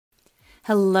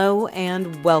Hello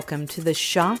and welcome to the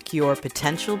Shock Your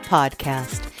Potential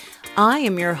podcast. I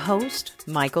am your host,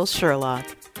 Michael Sherlock.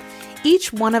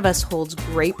 Each one of us holds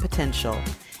great potential,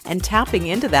 and tapping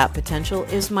into that potential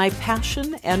is my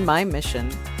passion and my mission.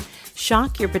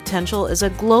 Shock Your Potential is a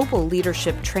global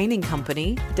leadership training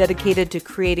company dedicated to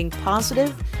creating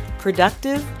positive,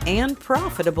 productive, and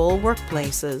profitable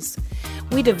workplaces.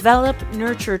 We develop,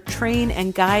 nurture, train,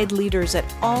 and guide leaders at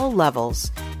all levels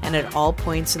and at all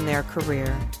points in their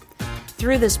career.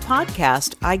 Through this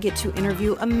podcast, I get to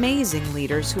interview amazing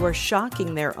leaders who are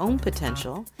shocking their own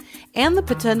potential and the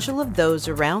potential of those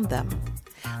around them.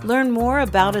 Learn more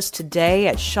about us today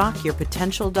at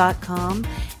shockyourpotential.com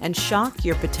and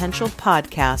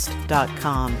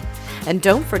shockyourpotentialpodcast.com. And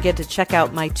don't forget to check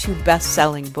out my 2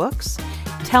 best-selling books,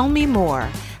 Tell Me More,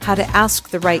 How to Ask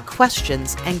the Right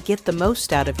Questions and Get the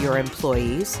Most Out of Your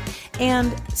Employees,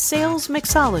 and Sales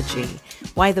Mixology,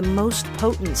 Why the Most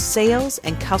Potent Sales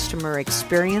and Customer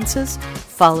Experiences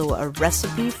Follow a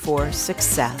Recipe for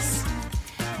Success.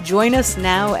 Join us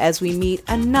now as we meet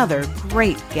another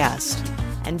great guest.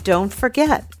 And don't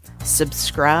forget,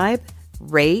 subscribe,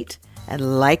 rate,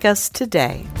 and like us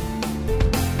today.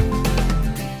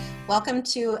 Welcome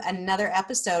to another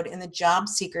episode in the Job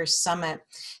Seekers Summit.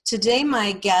 Today,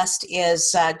 my guest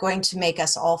is going to make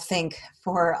us all think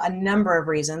for a number of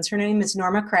reasons. Her name is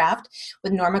Norma Craft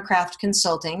with Norma Craft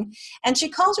Consulting, and she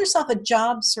calls herself a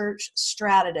job search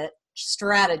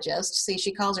strategist. See,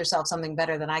 she calls herself something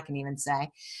better than I can even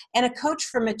say, and a coach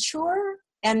for mature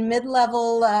and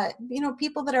mid-level,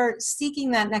 people that are seeking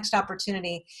that next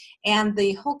opportunity. And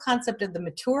the whole concept of the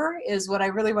mature is what I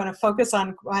really want to focus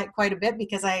on quite a bit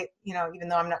because even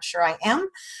though I'm not sure I am,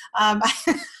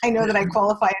 I know that I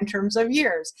qualify in terms of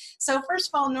years. So first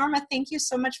of all, Norma, thank you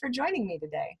so much for joining me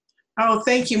today. Oh,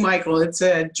 thank you, Michael. It's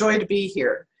a joy to be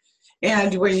here.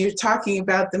 And when you're talking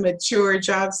about the mature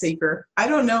job seeker, I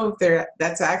don't know if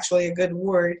that's actually a good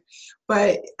word,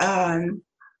 but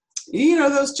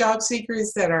those job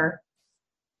seekers that are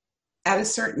at a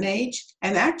certain age,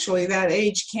 and actually that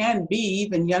age can be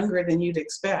even younger than you'd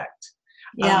expect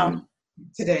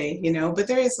today, but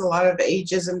there is a lot of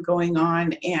ageism going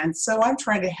on. And so I'm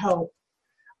trying to help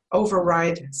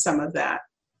override some of that.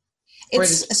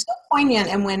 It's so poignant.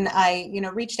 And when I,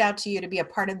 reached out to you to be a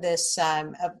part of this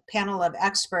a panel of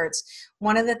experts,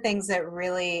 one of the things that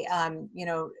really,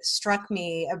 struck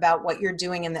me about what you're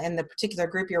doing in the particular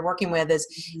group you're working with is,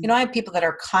 I have people that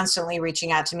are constantly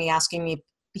reaching out to me, asking me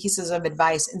pieces of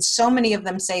advice. And so many of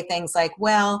them say things like,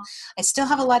 well, I still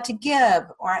have a lot to give,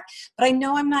 but I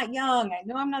know I'm not young. I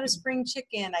know I'm not a spring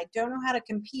chicken. I don't know how to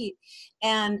compete.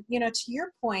 And, to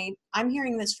your point, I'm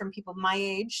hearing this from people my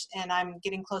age, and I'm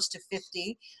getting close to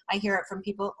 50. I hear it from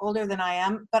people older than I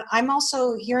am, but I'm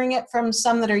also hearing it from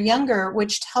some that are younger,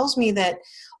 which tells me that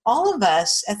all of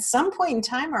us at some point in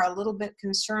time are a little bit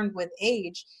concerned with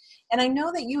age. And I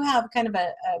know that you have kind of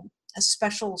a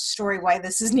special story why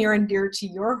this is near and dear to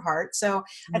your heart. So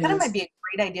I thought it might be a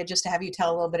great idea just to have you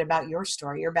tell a little bit about your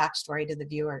story, your backstory to the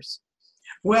viewers.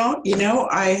 Well,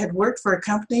 I had worked for a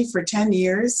company for 10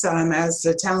 years as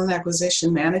a talent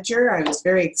acquisition manager. I was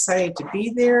very excited to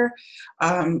be there.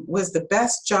 Was the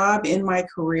best job in my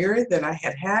career that I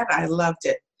had had. I loved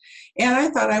it. And I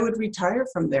thought I would retire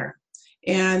from there.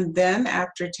 And then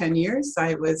after 10 years,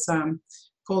 I was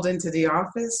pulled into the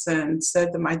office and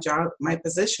said that my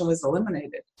position was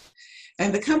eliminated.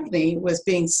 And the company was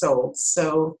being sold,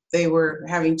 so they were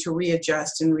having to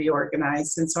readjust and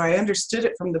reorganize. And so I understood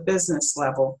it from the business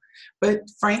level. But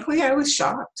frankly, I was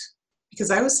shocked because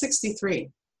I was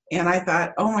 63. And I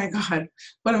thought, oh my God,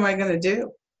 what am I going to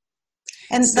do?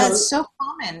 And that's so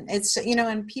common. It's,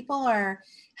 and people are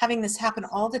having this happen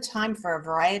all the time for a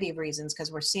variety of reasons,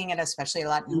 because we're seeing it especially a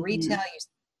lot in retail. You see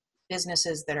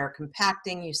businesses that are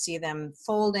compacting, you see them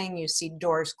folding, you see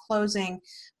doors closing,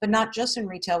 but not just in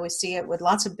retail. We see it with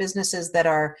lots of businesses that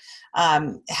are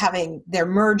they're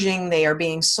merging, they are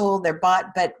being sold, they're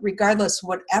bought, but regardless,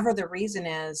 whatever the reason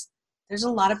is, there's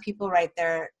a lot of people right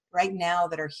there right now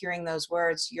that are hearing those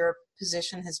words, your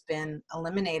position has been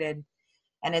eliminated.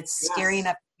 And it's scary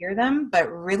enough to hear them,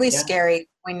 but really scary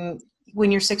when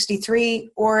you're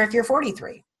 63 or if you're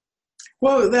 43.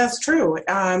 Well, that's true.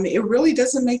 It really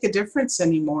doesn't make a difference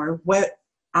anymore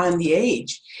on the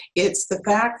age. It's the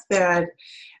fact that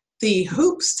the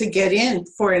hoops to get in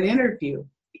for an interview,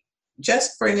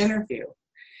 just for an interview,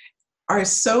 are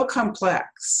so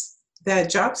complex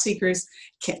that job seekers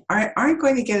aren't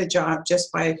going to get a job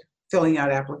just by filling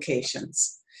out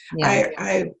applications. Yeah.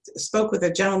 I spoke with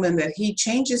a gentleman that he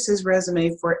changes his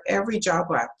resume for every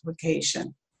job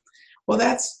application. Well,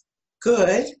 that's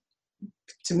good.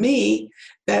 To me,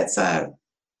 that's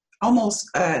almost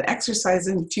an exercise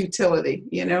in futility,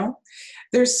 you know?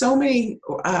 There's so many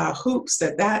hoops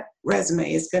that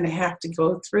resume is going to have to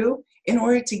go through in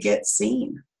order to get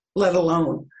seen, let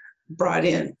alone brought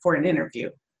in for an interview.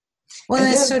 Well,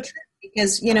 And that's then, so true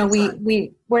because,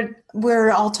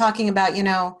 we're all talking about,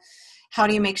 how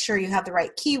do you make sure you have the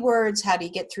right keywords? How do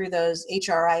you get through those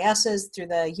HRISs, through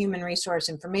the human resource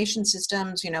information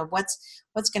systems?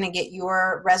 What's going to get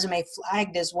your resume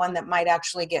flagged as one that might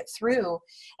actually get through?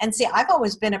 And see, I've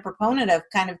always been a proponent of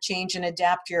kind of change and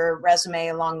adapt your resume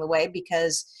along the way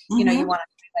because, you want to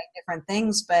highlight different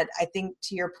things. But I think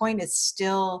to your point, there's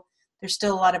still a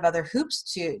lot of other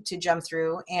hoops to jump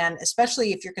through. And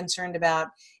especially if you're concerned about,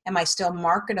 am I still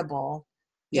marketable?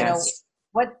 yes.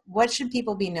 What should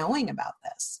people be knowing about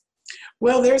this?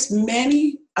 Well, there's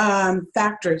many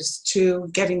factors to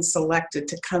getting selected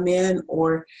to come in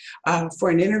or for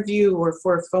an interview or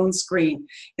for a phone screen.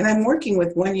 And I'm working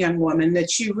with one young woman that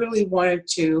she really wanted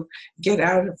to get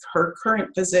out of her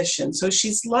current position. So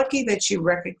she's lucky that she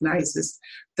recognizes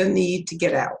the need to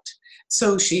get out.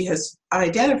 So she has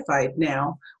identified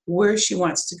now where she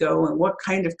wants to go and what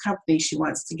kind of company she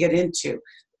wants to get into.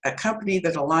 A company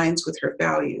that aligns with her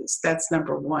values. That's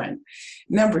number one.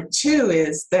 Number two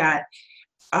is that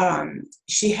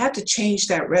she had to change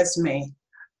that resume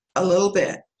a little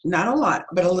bit, not a lot,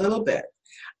 but a little bit,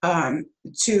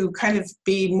 to kind of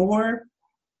be more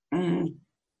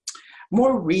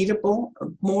readable,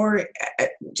 more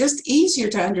just easier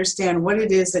to understand what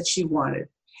it is that she wanted.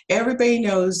 Everybody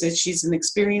knows that she's an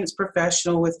experienced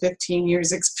professional with 15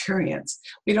 years experience.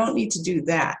 We don't need to do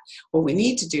that. What we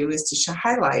need to do is to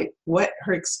highlight what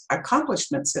her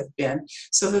accomplishments have been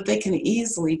so that they can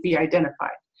easily be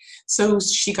identified. So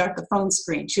she got the phone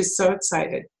screen. She's so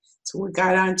excited. So we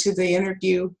got on to the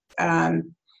interview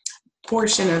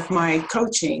portion of my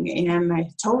coaching, and I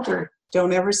told her,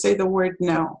 don't ever say the word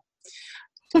no.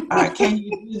 Can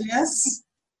you do this?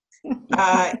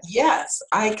 Yes,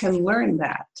 I can learn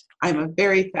that. I'm a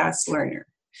very fast learner.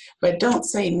 But don't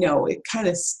say no. It kind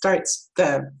of starts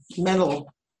the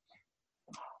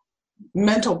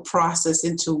mental process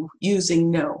into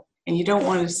using no. And you don't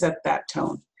want to set that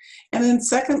tone. And then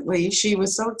secondly, she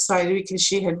was so excited because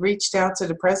she had reached out to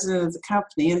the president of the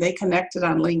company and they connected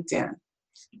on LinkedIn.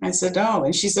 I said, oh,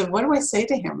 and she said, what do I say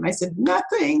to him? And I said,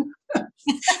 nothing.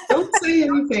 Don't say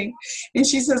anything. And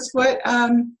she says,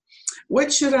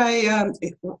 what should I,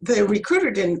 the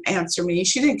recruiter didn't answer me.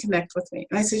 She didn't connect with me.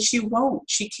 And I said, she won't.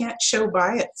 She can't show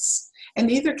bias. And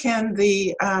neither can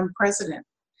the president.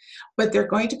 But they're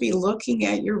going to be looking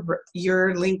at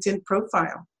your LinkedIn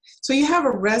profile. So you have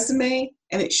a resume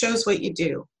and it shows what you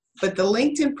do. But the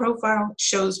LinkedIn profile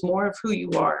shows more of who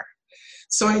you are.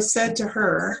 So I said to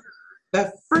her,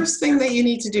 the first thing that you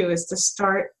need to do is to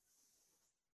start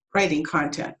writing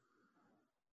content.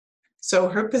 So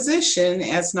her position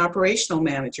as an operational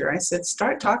manager, I said,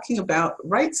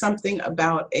 write something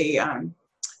about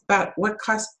about what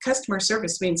customer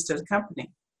service means to the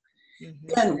company.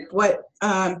 Mm-hmm. Then what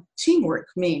teamwork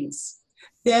means.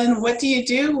 Then what do you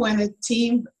do when a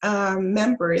team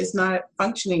member is not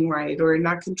functioning right or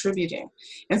not contributing?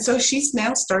 And so she's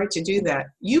now started to do that.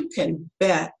 You can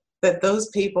bet that those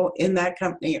people in that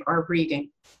company are reading.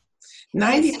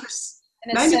 90%.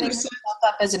 And it's setting herself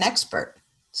up as an expert.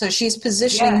 So she's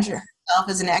positioning herself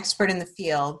as an expert in the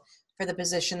field for the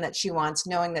position that she wants,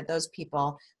 knowing that those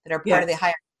people that are part of the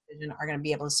hiring decision are going to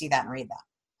be able to see that and read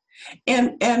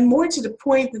that. And more to the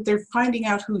point that they're finding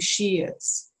out who she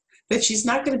is, that she's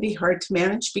not going to be hard to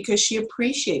manage because she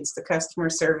appreciates the customer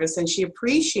service and she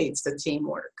appreciates the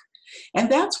teamwork.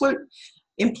 And that's what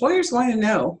employers want to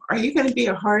know. Are you going to be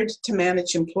a hard to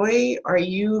manage employee? Are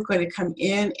you going to come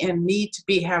in and need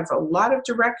to have a lot of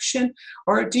direction?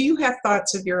 Or do you have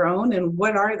thoughts of your own, and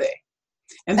what are they?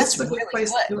 And that's a good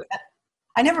place to do it.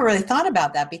 I never really thought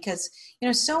about that because,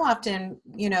 so often,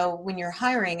 when you're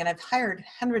hiring, and I've hired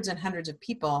hundreds and hundreds of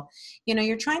people,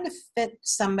 you're trying to fit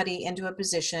somebody into a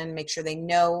position, make sure they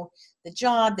know the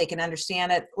job, they can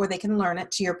understand it, or they can learn it,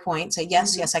 to your point. Say,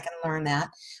 yes, I can learn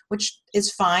that, which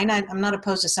is fine. I'm not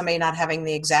opposed to somebody not having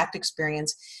the exact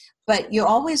experience, but you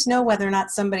always know whether or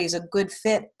not somebody's a good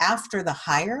fit after the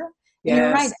hire. Yes.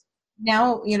 You're right.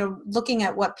 Now, looking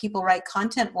at what people write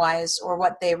content-wise or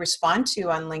what they respond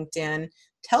to on LinkedIn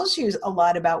tells you a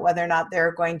lot about whether or not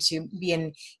they're going to be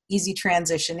an easy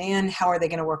transition in. How are they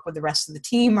going to work with the rest of the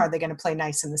team? Are they going to play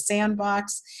nice in the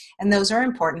sandbox? And those are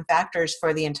important factors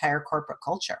for the entire corporate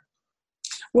culture.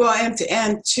 Well,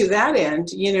 and to that end,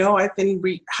 I've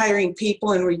been hiring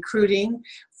people and recruiting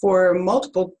for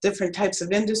multiple different types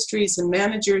of industries and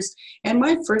managers. And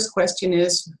my first question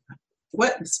is,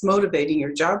 what's motivating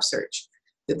your job search?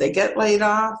 Did they get laid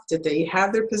off? Did they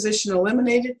have their position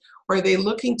eliminated? Or are they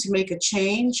looking to make a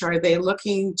change? Are they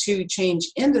looking to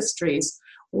change industries?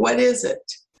 What is it?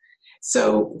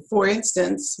 So, for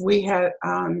instance, we had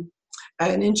an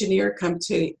engineer come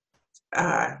to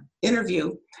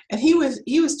interview, and he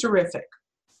was terrific.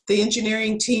 The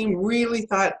engineering team really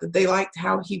thought that they liked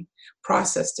how he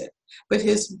processed it. But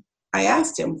I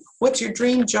asked him, what's your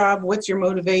dream job? What's your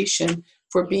motivation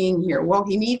for being here? Well,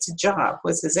 he needs a job,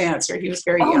 was his answer. He was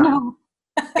very young. No.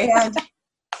 And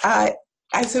I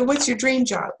said, what's your dream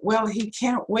job? Well, he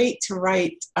can't wait to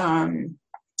write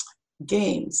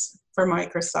games for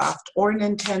Microsoft or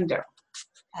Nintendo.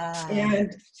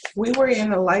 And we were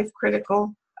in a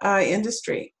life-critical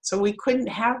industry, so we couldn't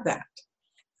have that.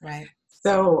 Right.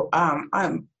 So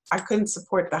I couldn't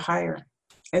support the hire.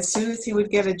 As soon as he would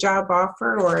get a job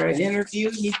offer or an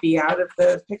interview, he'd be out of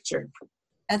the picture.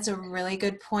 That's a really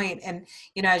good point. And,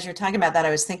 as you're talking about that, I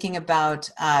was thinking about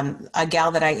a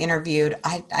gal that I interviewed,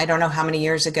 I don't know how many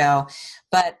years ago,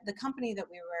 but the company that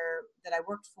I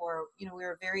worked for, we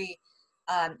were very,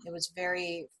 it was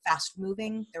very fast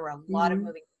moving. There were a lot of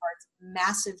moving parts,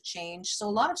 massive change. So a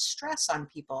lot of stress on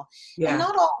people. Yeah. And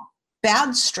not all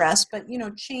bad stress, but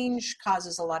change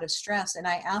causes a lot of stress. And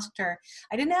I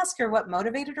didn't ask her what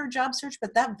motivated her job search,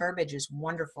 but that verbiage is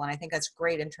wonderful. And I think that's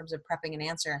great in terms of prepping an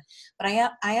answer. But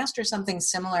I asked her something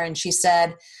similar, and she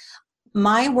said,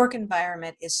 my work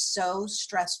environment is so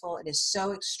stressful. It is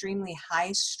so extremely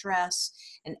high stress,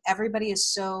 and everybody is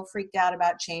so freaked out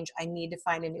about change. I need to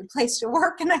find a new place to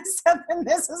work. And I said, then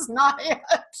this is not it.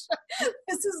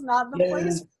 This is not the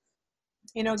place.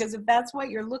 Because if that's what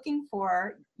you're looking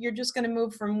for, you're just going to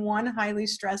move from one highly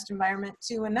stressed environment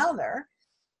to another.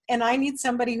 And I need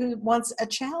somebody who wants a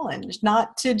challenge,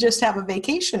 not to just have a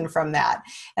vacation from that.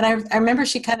 And I remember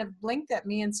she kind of blinked at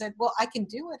me and said, well, I can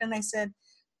do it. And I said,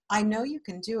 I know you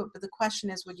can do it, but the question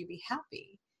is, would you be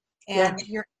happy? And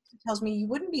your answer tells me you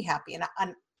wouldn't be happy. And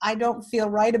I don't feel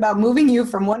right about moving you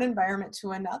from one environment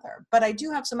to another. But I do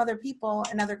have some other people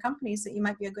and other companies that you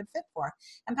might be a good fit for.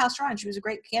 And passed her on. She was a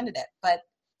great candidate, but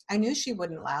I knew she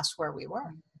wouldn't last where we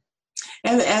were.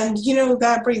 And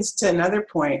that brings to another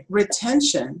point,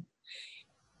 retention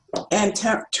and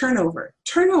turnover.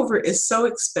 Turnover is so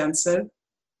expensive.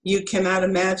 You cannot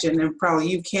imagine, and probably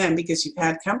you can because you've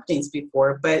had companies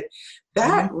before, but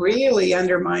that really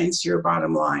undermines your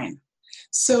bottom line.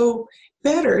 So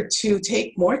better to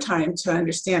take more time to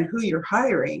understand who you're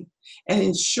hiring and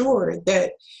ensure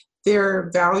that their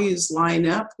values line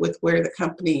up with where the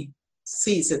company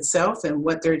sees itself and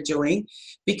what they're doing.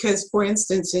 Because, for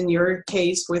instance, in your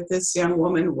case with this young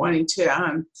woman wanting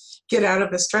to get out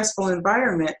of a stressful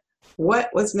environment, what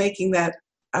was making that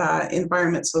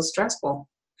environment so stressful?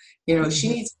 She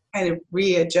needs to kind of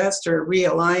readjust or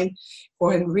realign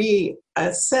and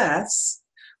reassess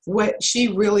what she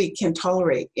really can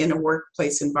tolerate in a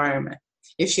workplace environment.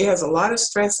 If she has a lot of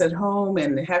stress at home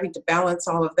and having to balance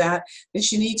all of that, then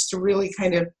she needs to really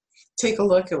kind of take a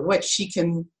look at what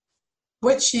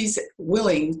she's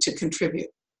willing to contribute.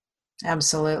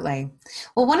 Absolutely.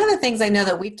 Well, one of the things I know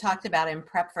that we've talked about in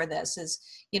prep for this is,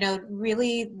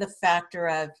 really the factor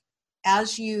of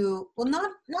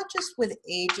not just with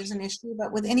age is an issue,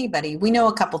 but with anybody. We know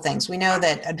a couple things. We know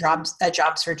that a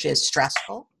job search is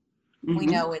stressful. Mm-hmm. We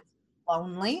know it's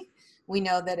lonely. We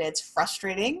know that it's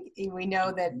frustrating. We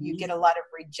know that you get a lot of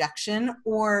rejection,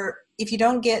 or if you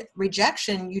don't get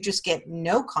rejection, you just get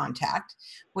no contact,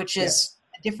 which is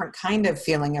a different kind of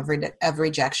feeling of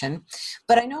rejection.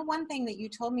 But I know one thing that you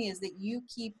told me is that you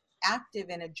keep active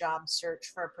in a job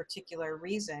search for a particular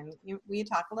reason. Will you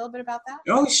talk a little bit about that?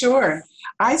 Oh, sure.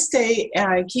 I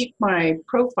keep my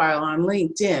profile on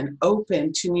LinkedIn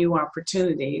open to new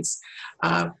opportunities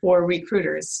for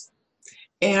recruiters.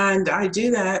 And I do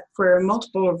that for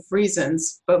multiple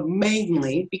reasons, but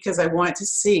mainly because I want to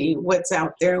see what's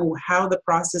out there and how the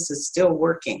process is still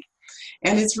working.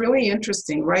 And it's really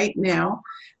interesting. Right now,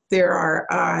 there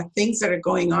are things that are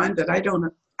going on that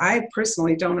I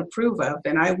personally don't approve of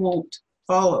and I won't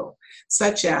follow,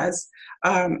 such as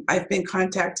I've been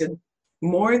contacted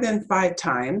more than 5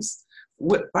 times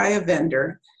by a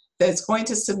vendor that's going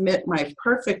to submit my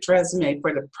perfect resume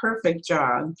for the perfect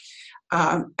job,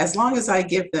 as long as I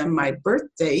give them my birth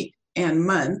date and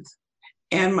month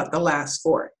and the last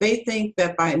 4. They think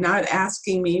that by not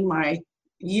asking me my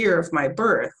year of my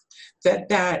birth,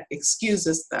 that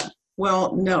excuses them.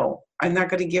 Well, no, I'm not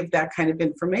going to give that kind of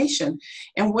information.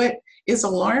 And what is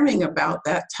alarming about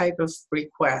that type of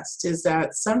request is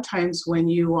that sometimes when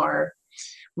you are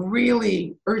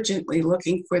really urgently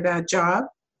looking for that job,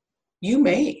 you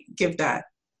may give that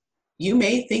you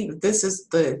may think that this is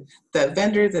the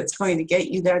vendor that's going to get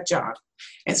you that job.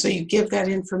 And so you give that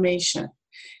information.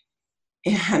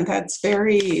 And that's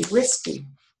very risky.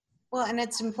 Well, and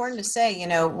it's important to say, you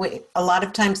know, a lot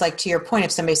of times, like to your point,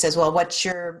 if somebody says, well, what's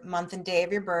your month and day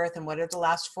of your birth and what are the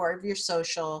last four of your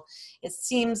social, it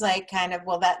seems like kind of,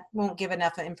 well, that won't give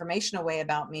enough information away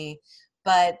about me,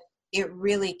 but it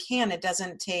really can. It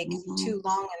doesn't take too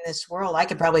long in this world. I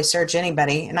could probably search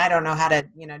anybody, and I don't know how to,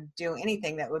 you know, do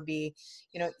anything that would be,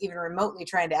 you know, even remotely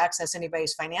trying to access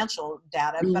anybody's financial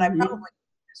data, but I probably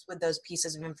with those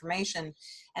pieces of information.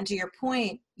 And to your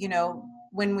point, you know,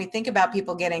 when we think about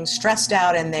people getting stressed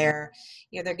out and they're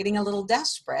getting a little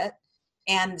desperate,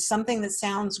 and something that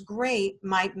sounds great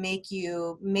might make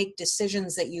you make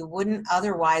decisions that you wouldn't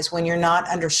otherwise when you're not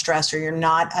under stress or you're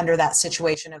not under that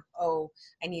situation of, oh,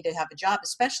 I need to have a job,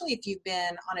 especially if you've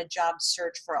been on a job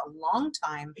search for a long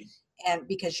time and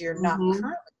because you're not currently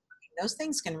working, those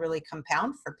things can really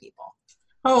compound for people.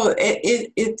 Oh,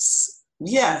 it's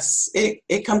yes,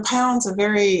 it compounds a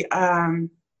very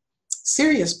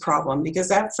serious problem, because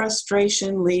that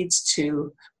frustration leads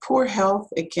to poor health.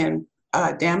 It can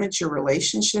damage your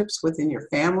relationships within your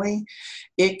family.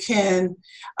 It can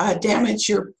damage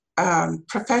your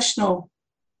professional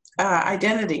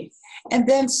identity. And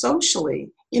then socially,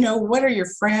 you know, what are your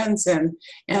friends and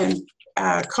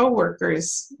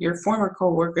coworkers, your former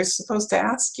coworkers, supposed to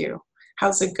ask you?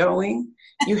 How's it going?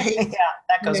 You hate yeah,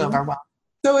 that goes over well.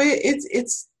 So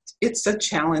it's a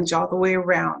challenge all the way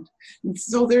around. And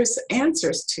so there's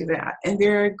answers to that, and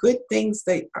there are good things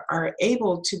that are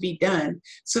able to be done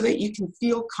so that you can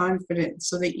feel confident,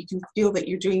 so that you can feel that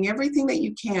you're doing everything that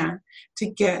you can to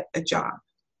get a job.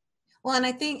 Well, and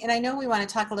I think, and I know we want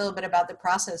to talk a little bit about the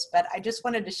process, but I just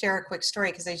wanted to share a quick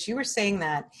story, because as you were saying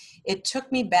that, it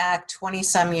took me back 20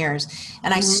 some years.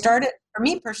 And I started, for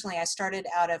me personally, I started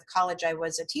out of college, I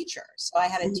was a teacher. So I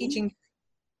had a teaching,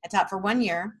 I taught for 1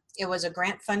 year. It was a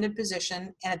grant funded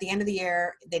position. And at the end of the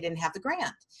year, they didn't have the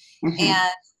grant. And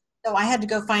so I had to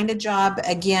go find a job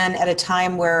again at a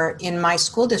time where in my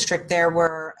school district, they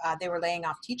were laying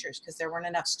off teachers because there weren't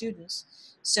enough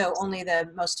students. So only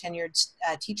the most tenured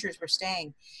teachers were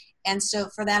staying. And so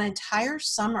for that entire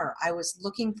summer, I was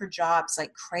looking for jobs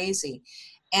like crazy.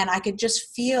 And I could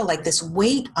just feel like this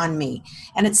weight on me.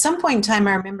 And at some point in time,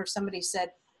 I remember somebody said,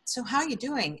 so how are you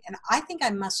doing? And I think I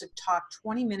must have talked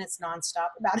 20 minutes nonstop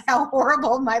about how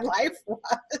horrible my life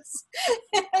was.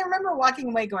 And I remember walking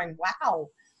away going, wow,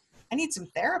 I need some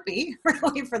therapy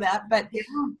really for that. But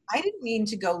I didn't mean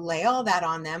to go lay all that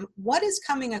on them. What is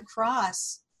coming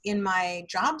across in my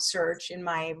job search, in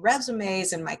my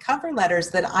resumes and my cover letters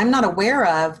that I'm not aware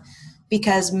of,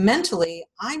 because mentally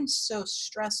I'm so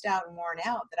stressed out and worn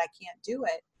out that I can't do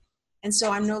it. And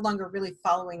so I'm no longer really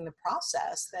following the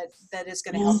process that is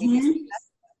going to help me be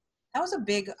successful. That was a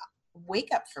big wake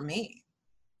up for me.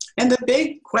 And the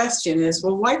big question is,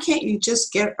 well, why can't you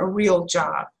just get a real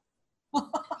job?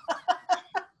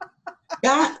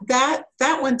 that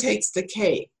one takes the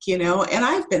cake, you know, and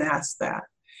I've been asked that.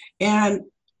 And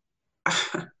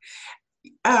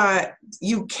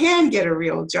you can get a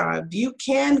real job. You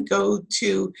can go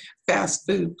to fast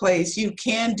food place. You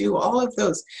can do all of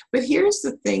those. But here's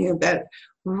the thing that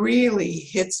really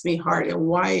hits me hard, and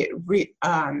why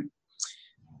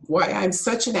I'm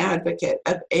such an advocate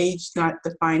of age not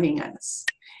defining us,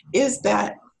 is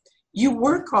that you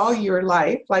work all your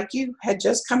life, like you had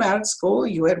just come out of school,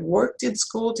 you had worked in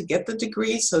school to get the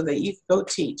degree so that you could go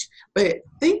teach. But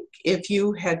think if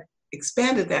you had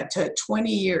expanded that to a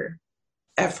 20-year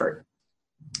effort.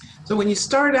 So when you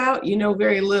start out, you know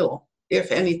very little,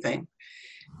 if anything.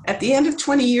 At the end of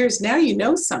 20 years, now you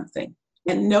know something,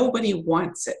 and nobody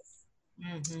wants it.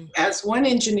 As one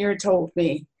engineer told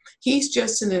me, he's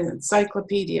just an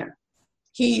encyclopedia.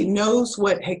 He knows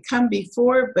what had come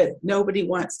before, but nobody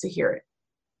wants to hear it.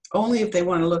 Only if they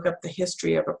want to look up the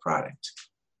history of a product.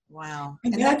 Wow.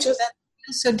 And that's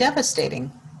so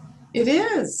devastating. It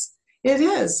is. It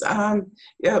is. A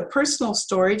personal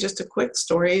story, just a quick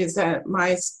story, is that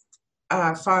my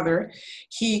father,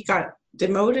 he got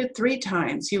demoted 3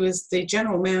 times. He was the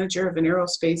general manager of an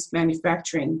aerospace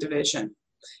manufacturing division.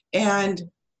 And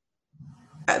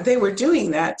they were doing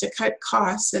that to cut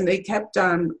costs, and they kept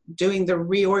on doing the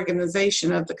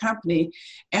reorganization of the company.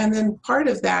 And then part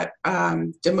of that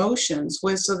demotions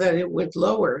was so that it would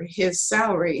lower his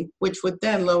salary, which would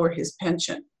then lower his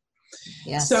pension.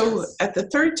 Yes. So at the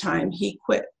 3rd time, he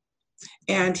quit,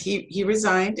 and he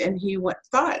resigned, and he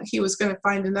thought he was going to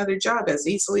find another job as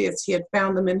easily as he had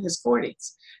found them in his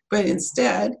 40s. But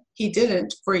instead, he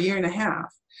didn't for a year and a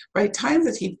half. By the time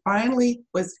that he finally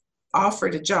was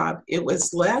offered a job, it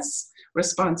was less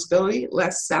responsibility,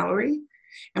 less salary.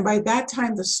 And by that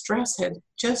time, the stress had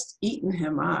just eaten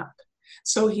him up.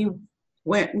 So he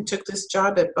went and took this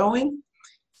job at Boeing.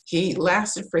 He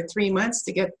lasted for 3 months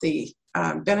to get the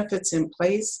benefits in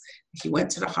place. He went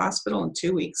to the hospital, and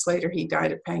 2 weeks later, he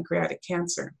died of pancreatic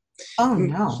cancer. Oh, And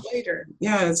no. much later,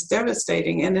 yeah, it's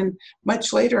devastating. And then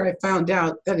much later, I found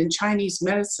out that in Chinese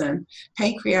medicine,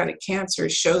 pancreatic cancer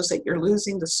shows that you're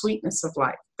losing the sweetness of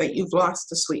life, that you've lost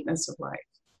the sweetness of life.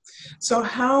 So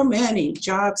how many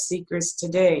job seekers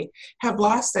today have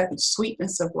lost that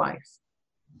sweetness of life?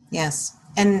 Yes.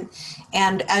 And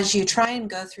as you try and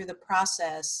go through the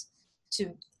process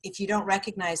to, if you don't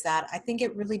recognize that, I think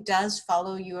it really does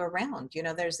follow you around. You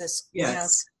know, there's this,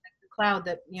 Yes. cloud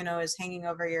that, is hanging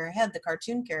over your head, the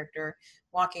cartoon character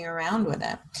walking around with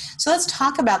it. So let's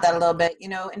talk about that a little bit,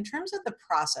 in terms of the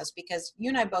process, because you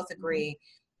and I both agree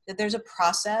that there's a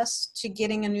process to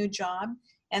getting a new job.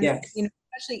 And, Yes.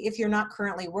 especially if you're not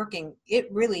currently working,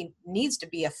 it really needs to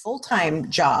be a full-time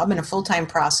job and a full-time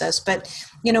process. But,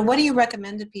 what do you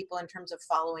recommend to people in terms of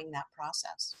following that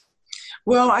process?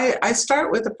 Well, I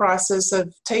start with the process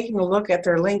of taking a look at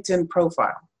their LinkedIn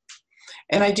profile.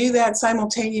 And I do that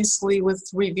simultaneously with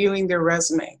reviewing their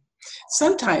resume.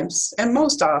 Sometimes, and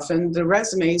most often, the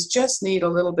resumes just need a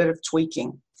little bit of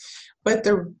tweaking. But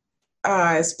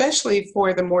especially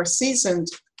for the more seasoned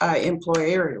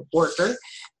employer or worker,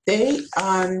 they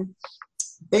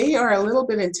are a little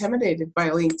bit intimidated by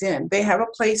LinkedIn. They have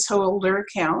a placeholder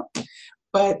account,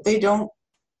 but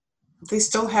they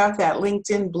still have that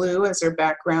LinkedIn blue as their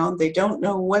background. They don't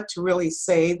know what to really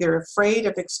say. They're afraid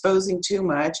of exposing too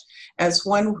much. As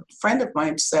one friend of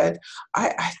mine said,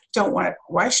 I don't want,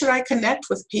 why should I connect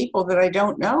with people that I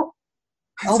don't know?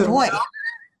 Oh, So boy.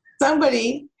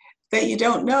 somebody that you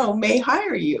don't know may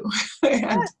hire you.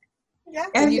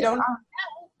 and you don't know.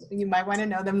 You might want to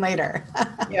know them later.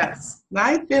 Yes.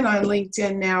 I've been on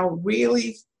LinkedIn now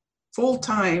really full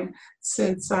time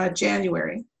since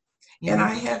January. Yeah. And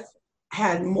I have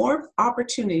had more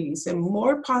opportunities and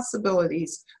more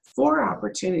possibilities for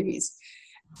opportunities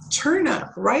turn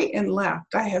up right and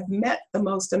left. I have met the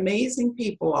most amazing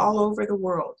people all over the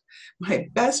world. My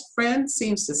best friend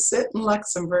seems to sit in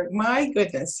Luxembourg. My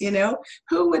goodness,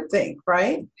 who would think,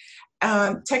 right?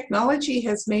 Technology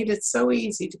has made it so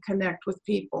easy to connect with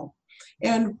people.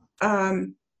 And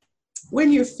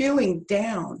when you're feeling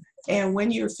down, and when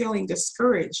you're feeling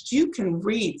discouraged, you can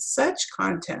read such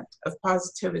content of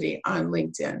positivity on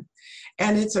LinkedIn.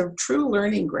 And it's a true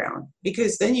learning ground,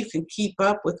 because then you can keep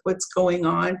up with what's going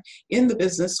on in the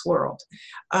business world.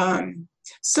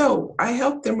 So I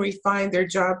help them refine their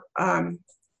job,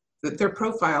 their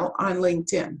profile on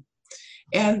LinkedIn,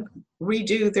 and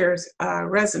redo their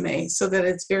resume so that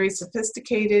it's very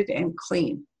sophisticated and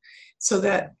clean. So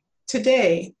that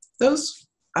today, those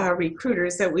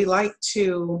recruiters that we like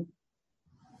to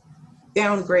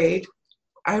downgrade,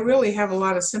 I really have a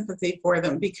lot of sympathy for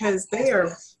them, because they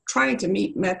are trying to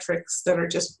meet metrics that are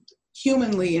just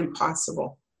humanly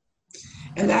impossible.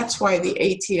 And that's why the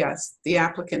ATS, the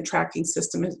applicant tracking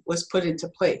system, was put into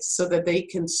place, so that they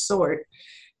can sort,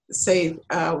 say,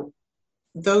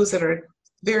 those that are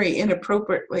very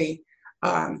inappropriately,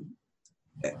 that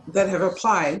have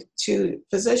applied to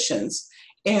positions,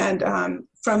 and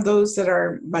from those that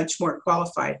are much more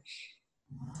qualified.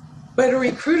 But a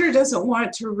recruiter doesn't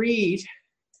want to read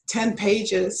 10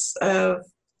 pages of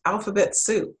alphabet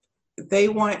soup. They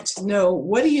want to know,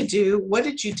 what do you do? What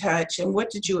did you touch? And what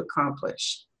did you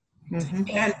accomplish? Mm-hmm.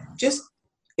 And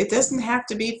it doesn't have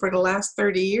to be for the last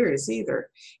 30 years either.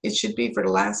 It should be for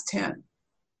the last 10.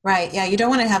 Right. Yeah. You don't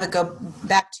want to have it go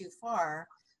back too far,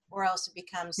 or else it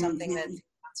becomes something that's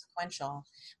consequential.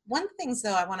 One of the things,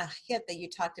 though, I want to hit that you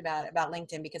talked about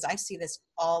LinkedIn, because I see this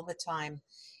all the time.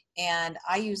 And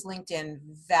I use LinkedIn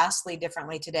vastly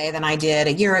differently today than I did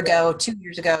a year ago, 2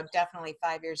 years ago, definitely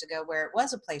 5 years ago, where it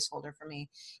was a placeholder for me.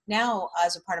 Now,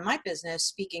 as a part of my business,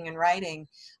 speaking and writing,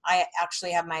 I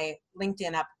actually have my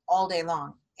LinkedIn up all day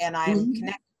long, and I'm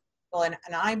connecting with people.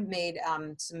 And I made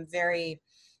some very,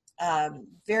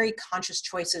 very conscious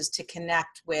choices to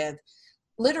connect with,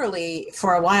 literally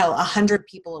for a while, 100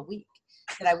 people a week.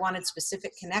 That I wanted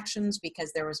specific connections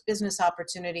because there was business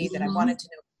opportunity that I wanted to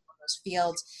know those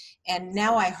fields. And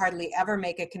now I hardly ever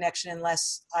make a connection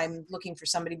unless I'm looking for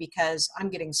somebody, because I'm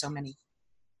getting so many.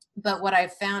 But what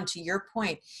I've found, to your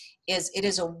point, is it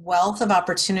is a wealth of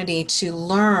opportunity to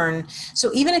learn.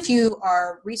 So even if you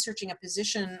are researching a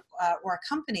position or a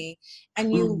company,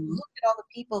 and you look at all the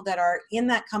people that are in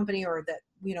that company, or that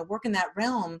work in that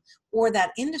realm or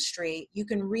that industry, you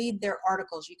can read their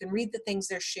articles, you can read the things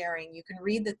they're sharing, you can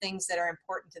read the things that are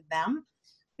important to them,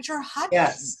 which are hot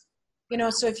buttons.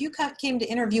 So if you came to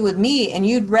interview with me and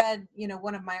you'd read,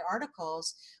 one of my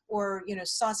articles, or,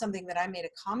 saw something that I made a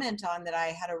comment on that I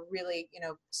had a really,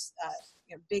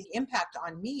 big impact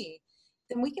on me,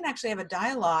 then we can actually have a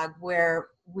dialogue where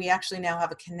we actually now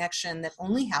have a connection that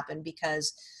only happened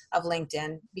because of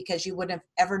LinkedIn, because you wouldn't have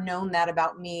ever known that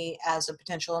about me as a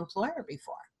potential employer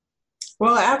before.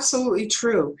 Well, absolutely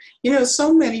true.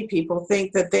 So many people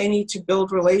think that they need to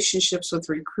build relationships with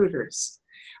recruiters.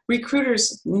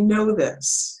 Recruiters know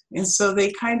this, and so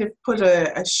they kind of put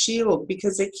a shield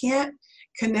because they can't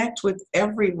connect with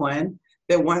everyone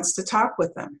that wants to talk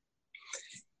with them.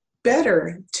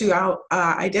 Better to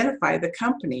identify the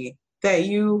company that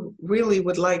you really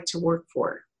would like to work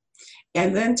for,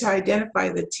 and then to identify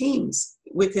the teams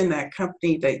within that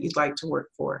company that you'd like to work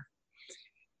for.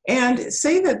 And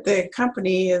say that the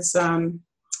company is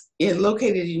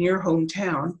located in your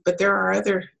hometown, but there are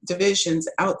other divisions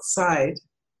outside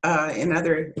in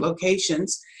other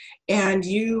locations, and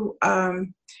you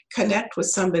connect with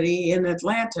somebody in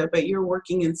Atlanta, but you're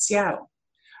working in Seattle.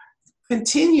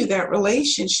 Continue that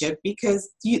relationship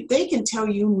because they can tell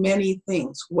you many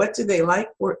things. What do they like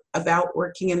about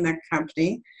working in that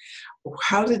company?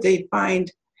 How did they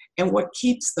find and what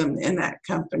keeps them in that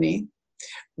company?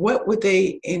 What would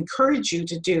they encourage you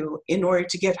to do in order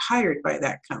to get hired by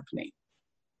that company?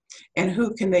 And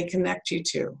who can they connect you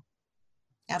to?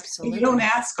 Absolutely. You don't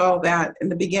ask all that in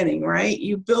the beginning, right?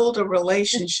 You build a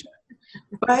relationship.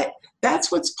 But that's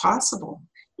what's possible.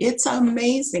 It's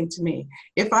amazing to me.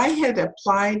 If I had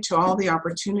applied to all the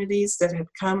opportunities that had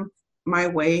come my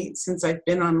way since I've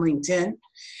been on LinkedIn,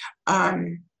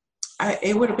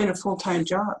 it would have been a full-time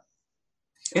job.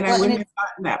 And I wouldn't have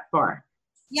gotten that far.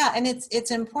 Yeah, and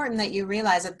it's important that you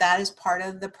realize that is part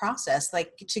of the process,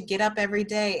 like to get up every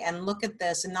day and look at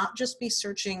this and not just be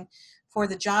searching for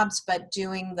the jobs, but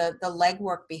doing the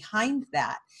legwork behind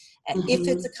that. And if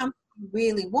it's a company you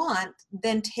really want,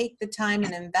 then take the time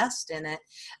and invest in it.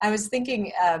 I was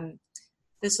thinking,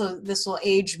 this will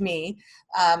age me,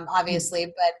 obviously,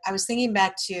 but I was thinking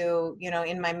back to,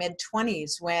 in my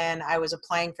mid-20s when I was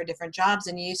applying for different jobs,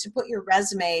 and you used to put your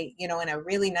resume, in a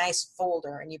really nice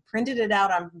folder, and you printed it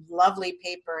out on lovely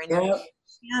paper, and you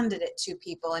handed it to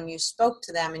people, and you spoke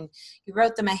to them, and you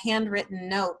wrote them a handwritten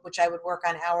note, which I would work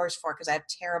on hours for because I have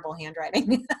terrible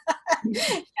handwriting.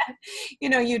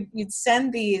 You'd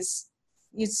send these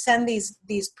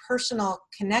personal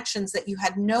connections that you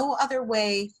had no other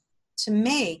way to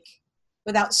make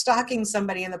without stalking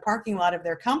somebody in the parking lot of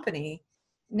their company.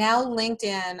 Now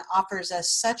LinkedIn offers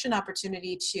us such an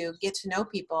opportunity to get to know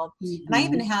people. Mm-hmm. And I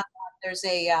even have, there's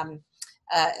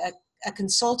a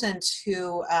consultant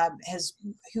who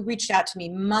reached out to me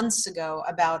months ago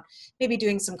about maybe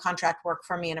doing some contract work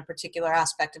for me in a particular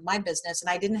aspect of my business.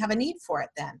 And I didn't have a need for it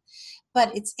then.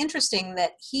 But it's interesting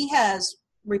that he has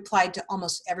replied to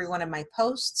almost every one of my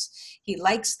posts. He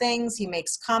likes things. He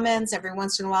makes comments. Every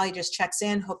once in a while, he just checks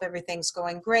in. Hope everything's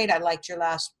going great. I liked your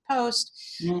last post.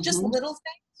 Mm-hmm. Just little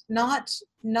things,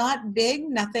 not big,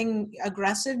 nothing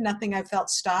aggressive, nothing I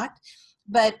felt stalked.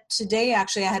 But today,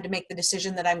 actually, I had to make the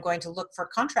decision that I'm going to look for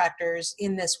contractors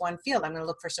in this one field. I'm going to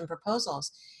look for some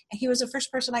proposals. And he was the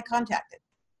first person I contacted.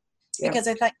 Because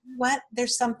I thought, what?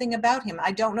 There's something about him.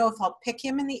 I don't know if I'll pick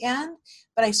him in the end,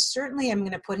 but I certainly am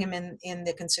going to put him in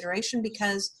the consideration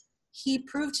because he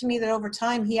proved to me that over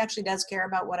time, he actually does care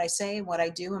about what I say and what I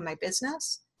do in my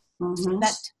business. Mm-hmm. That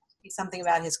tells me something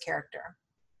about his character.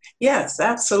 Yes,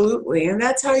 absolutely. And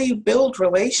that's how you build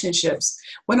relationships.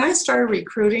 When I started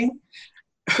recruiting,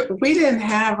 we didn't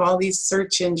have all these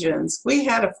search engines. We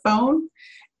had a phone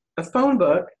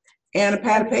book, and a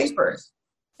pad of paper.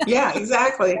 Yeah,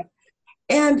 exactly.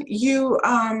 And you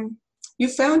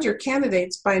found your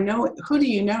candidates by knowing who do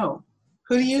you know,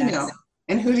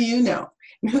 and who do you know,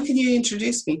 and who can you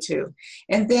introduce me to,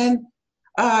 and then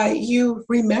you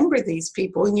remember these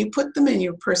people and you put them in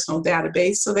your personal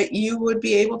database so that you would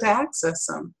be able to access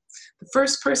them. The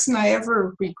first person I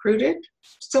ever recruited,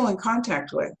 still in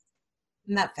contact with.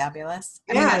 Isn't that fabulous?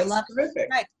 I love it.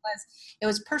 Right, it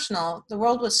was personal. The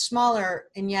world was smaller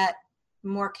and yet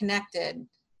more connected.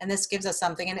 And this gives us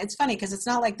something. And it's funny because it's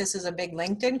not like this is a big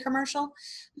LinkedIn commercial,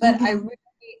 but mm-hmm.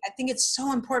 I think it's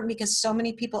so important because so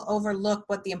many people overlook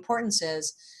what the importance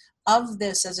is of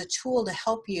this as a tool to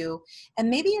help you. And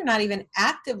maybe you're not even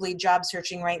actively job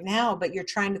searching right now, but you're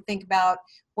trying to think about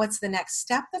what's the next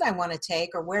step that I want to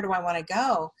take or where do I want to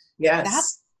go?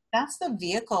 Yes. That's the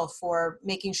vehicle for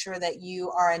making sure that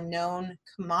you are a known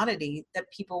commodity that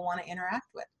people want to interact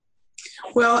with.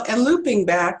 Well, and looping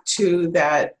back to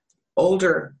that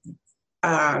older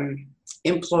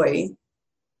employee,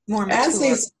 more mature,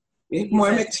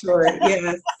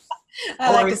 yes.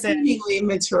 I like or to say, seemingly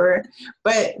mature,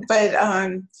 but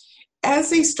as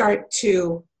they start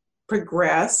to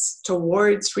progress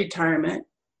towards retirement,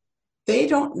 they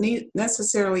don't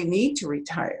necessarily need to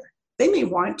retire. They may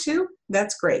want to,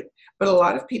 that's great, but a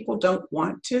lot of people don't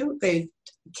want to. They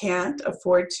can't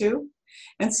afford to,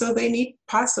 and so they need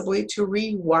possibly to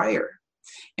rewire.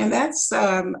 And that's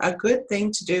a good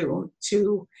thing to do,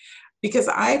 because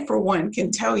I, for one,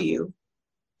 can tell you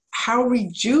how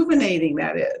rejuvenating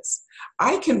that is.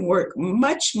 I can work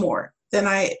much more than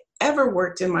I ever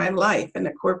worked in my life in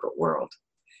the corporate world,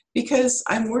 because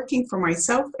I'm working for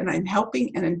myself and I'm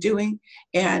helping and I'm doing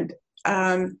and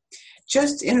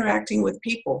just interacting with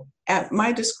people at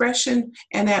my discretion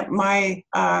and at my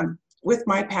with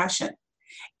my passion.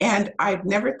 And I've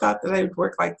never thought that I would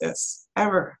work like this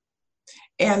ever.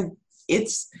 And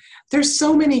there's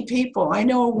so many people. I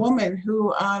know a woman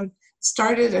who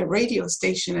started a radio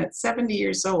station at 70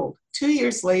 years old. 2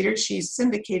 years later, she's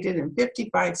syndicated in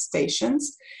 55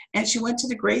 stations, and she went to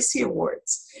the Gracie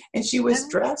Awards. And she was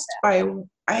dressed by,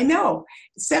 I know,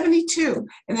 72,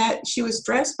 and that she was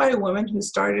dressed by a woman who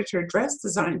started her dress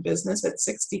design business at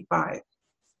 65.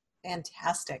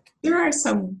 Fantastic. There are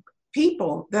some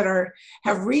people that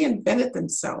have reinvented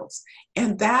themselves,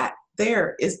 and that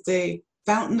there is the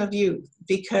fountain of youth,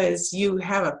 because you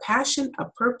have a passion, a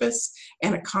purpose,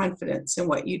 and a confidence in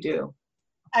what you do.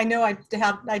 I know I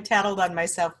tattled on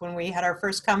myself when we had our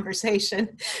first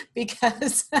conversation,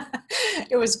 because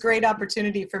it was a great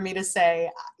opportunity for me to say,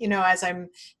 as I'm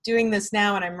doing this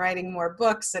now and I'm writing more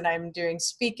books and I'm doing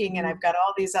speaking and I've got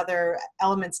all these other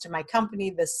elements to my company,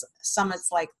 this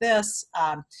summits like this,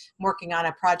 I'm working on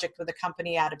a project with a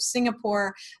company out of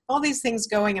Singapore, all these things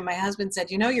going. And my husband said,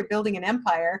 you're building an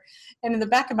empire. And in the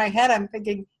back of my head, I'm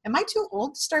thinking, am I too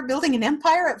old to start building an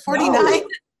empire at 49? No.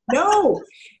 No.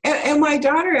 And my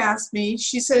daughter asked me,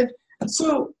 she said,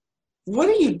 so what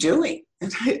are you doing?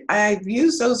 And I've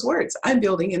used those words. I'm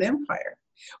building an empire.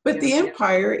 But the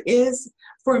empire is,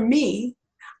 for me,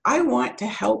 I want to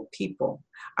help people.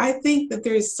 I think that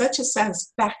there is such a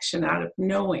satisfaction out of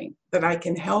knowing that I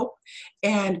can help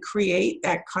and create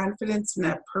that confidence and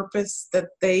that purpose that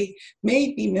they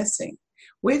may be missing.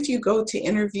 If you go to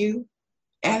interview,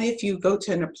 and if you go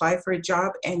to and apply for a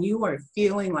job and you are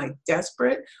feeling like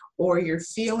desperate, or you're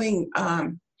feeling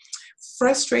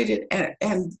frustrated,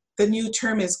 and the new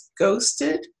term is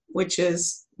ghosted, which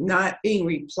is not being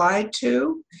replied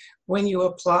to when you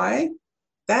apply,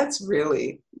 that's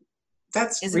really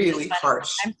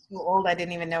harsh. I'm too old. I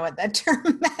didn't even know what that term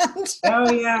meant.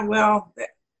 Oh yeah, well,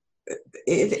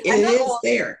 it is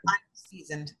there. I'm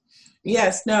seasoned.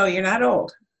 Yes, no, you're not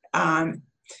old.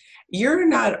 You're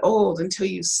not old until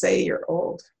you say you're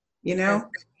old.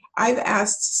 I've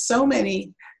asked so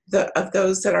many of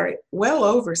those that are well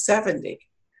over 70,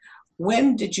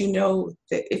 when did you know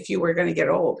that if you were going to get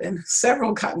old? And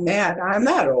several got mad. I'm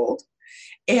not old.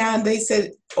 And they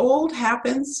said, old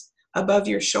happens above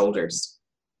your shoulders.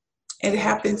 It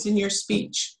happens in your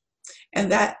speech. And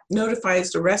that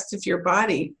notifies the rest of your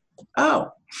body, oh,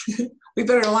 we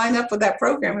better line up with that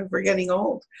program if we're getting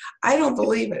old. I don't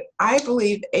believe it. I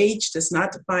believe age does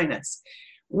not define us.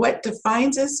 What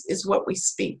defines us is what we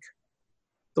speak.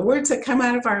 The words that come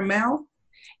out of our mouth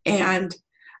and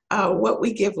what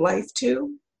we give life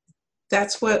to,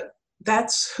 that's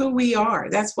who we are.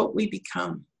 That's what we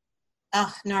become.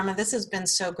 Oh, Norma, this has been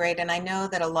so great. And I know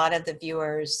that a lot of the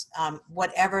viewers,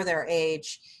 whatever their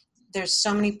age, there's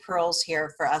so many pearls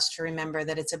here for us to remember,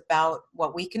 that it's about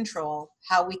what we control,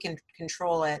 how we can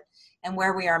control it, and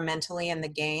where we are mentally in the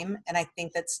game. And I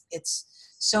think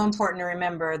it's so important to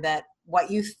remember that what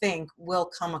you think will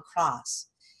come across.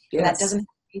 Yes. And that doesn't have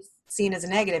to be seen as a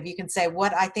negative. You can say,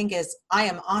 what I think is, I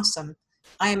am awesome.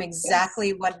 I am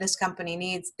exactly what this company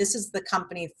needs. This is the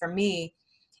company for me.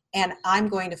 And I'm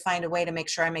going to find a way to make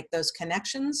sure I make those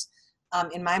connections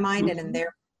in my mind and in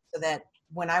their, so that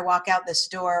when I walk out this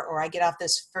door or I get off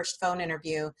this first phone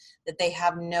interview, that they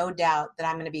have no doubt that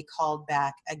I'm going to be called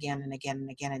back again and again and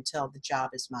again until the job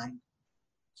is mine.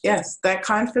 Yes, that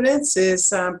confidence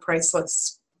is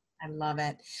priceless. I love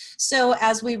it. So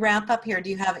as we wrap up here, do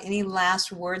you have any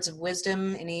last words of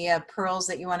wisdom, any pearls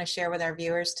that you want to share with our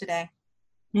viewers today?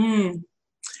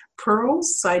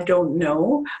 Pearls, I don't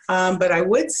know, but I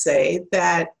would say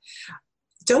that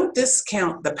don't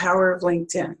discount the power of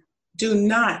LinkedIn. Do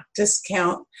not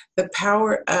discount the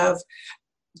power of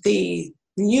the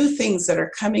new things that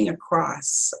are coming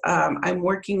across. I'm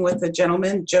working with a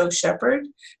gentleman, Joe Shepard,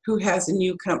 who has a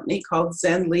new company called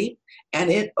Zen Leap,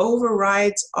 and it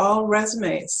overrides all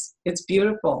resumes. It's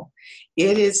beautiful.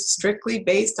 It is strictly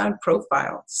based on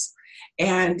profiles.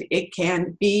 and it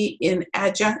can be in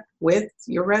adjunct with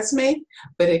your resume,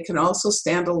 but it can also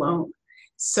stand alone.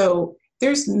 So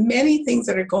there's many things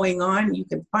that are going on you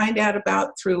can find out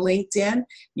about through LinkedIn.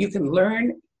 You can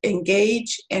learn,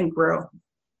 engage, and grow.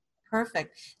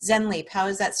 Perfect. Zenleap, how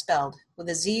is that spelled? With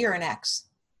a Z or an X?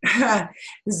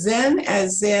 Zen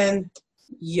as in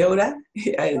Yoda,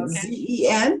 Okay.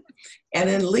 Z-E-N, and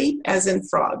then leap as in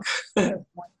frog.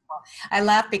 I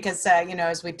laugh because,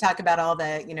 as we talk about all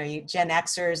the, Gen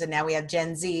Xers, and now we have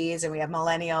Gen Zs and we have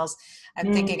millennials,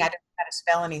 I'm thinking I don't know how to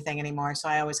spell anything anymore, so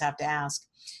I always have to ask.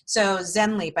 So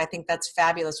Zenleap, I think that's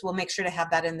fabulous. We'll make sure to have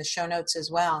that in the show notes as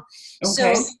well.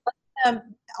 Okay. So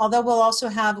although we'll also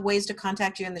have ways to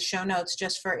contact you in the show notes,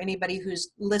 just for anybody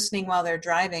who's listening while they're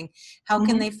driving, how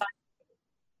can they find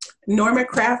Norma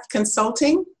Craft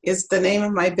Consulting is the name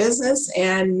of my business,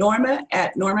 and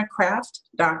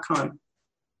norma@normacraft.com.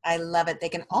 I love it. They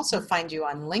can also find you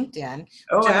on LinkedIn.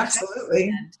 Oh,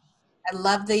 absolutely. I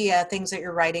love the things that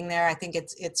you're writing there. I think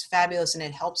it's fabulous, and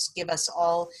it helps give us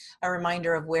all a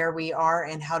reminder of where we are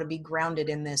and how to be grounded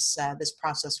in this this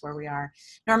process where we are.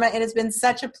 Norma, it has been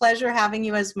such a pleasure having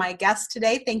you as my guest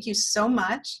today. Thank you so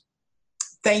much.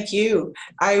 Thank you.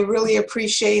 I really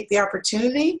appreciate the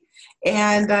opportunity,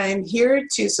 and I'm here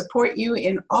to support you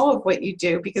in all of what you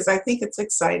do because I think it's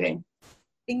exciting.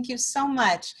 Thank you so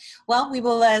much. Well, we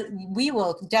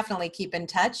will definitely keep in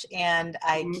touch, and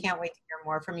I can't wait to hear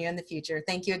more from you in the future.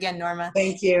 Thank you again, Norma.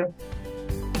 Thank you.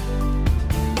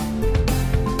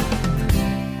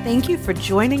 Thank you for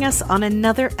joining us on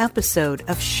another episode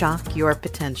of Shock Your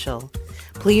Potential.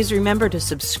 Please remember to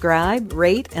subscribe,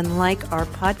 rate, and like our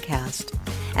podcast.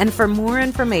 And for more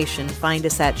information, find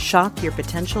us at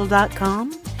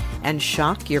shockyourpotential.com and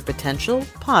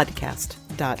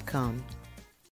shockyourpotentialpodcast.com.